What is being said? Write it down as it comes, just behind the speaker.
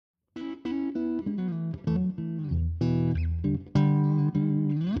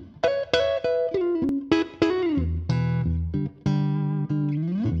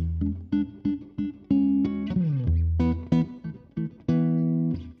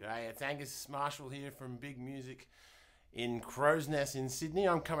G'day, it's Angus Marshall here from Big Music in Crow's Nest in Sydney.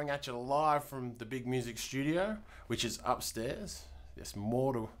 I'm coming at you live from the Big Music studio, which is upstairs. There's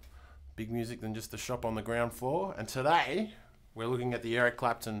more to Big Music than just the shop on the ground floor. And today, we're looking at the Eric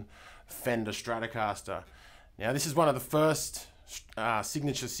Clapton Fender Stratocaster. Now, this is one of the first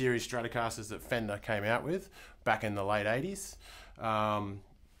signature series Stratocasters that Fender came out with back in the late 80s.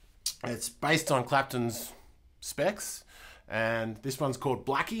 It's based on Clapton's specs. And this one's called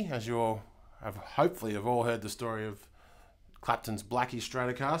Blackie, as you all have hopefully all heard the story of Clapton's Blackie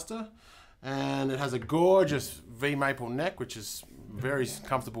Stratocaster. And it has a gorgeous V maple neck, which is very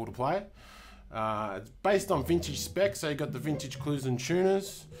comfortable to play. It's based on vintage specs, so you've got the vintage clues and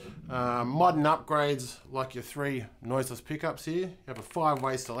tuners. Modern upgrades like your 3 noiseless pickups here. You have a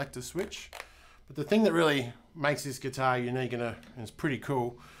 5-way selector switch. But the thing that really makes this guitar unique and is pretty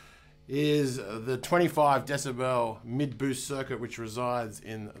cool is the 25 decibel mid boost circuit which resides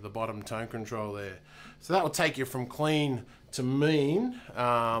in the bottom tone control there. So that will take you from clean to mean,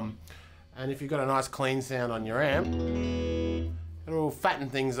 and if you've got a nice clean sound on your amp, it'll fatten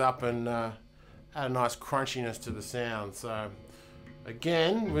things up and add a nice crunchiness to the sound. So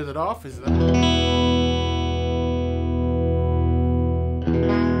again, with it off is that.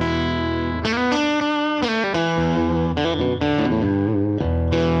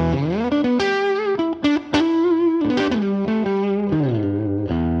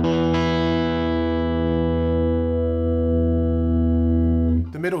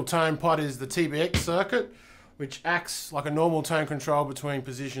 The middle tone pot is the TBX circuit, which acts like a normal tone control between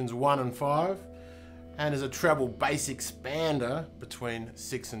positions 1 and 5, and is a treble bass expander between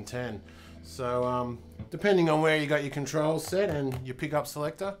 6 and 10. So depending on where you got your controls set and your pickup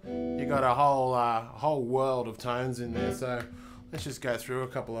selector, you got a whole world of tones in there. So let's just go through a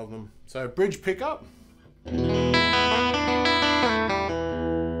couple of them. So bridge pickup. The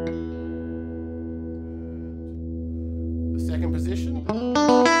second position.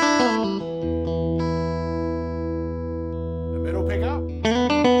 The middle pickup.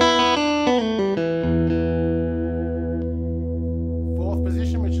 Fourth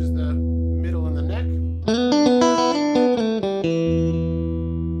position, which is the middle and the neck.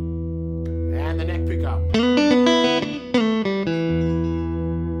 And the neck pickup.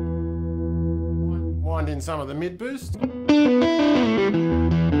 Wind in some of the mid boost.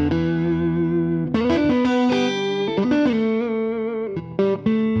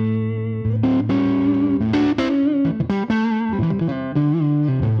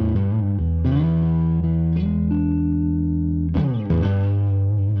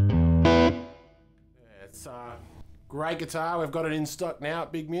 It's a great guitar. We've got it in stock now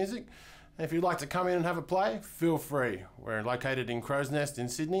at Big Music. And if you'd like to come in and have a play, feel free. We're located in Crow's Nest in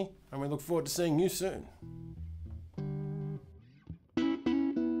Sydney, and we look forward to seeing you soon.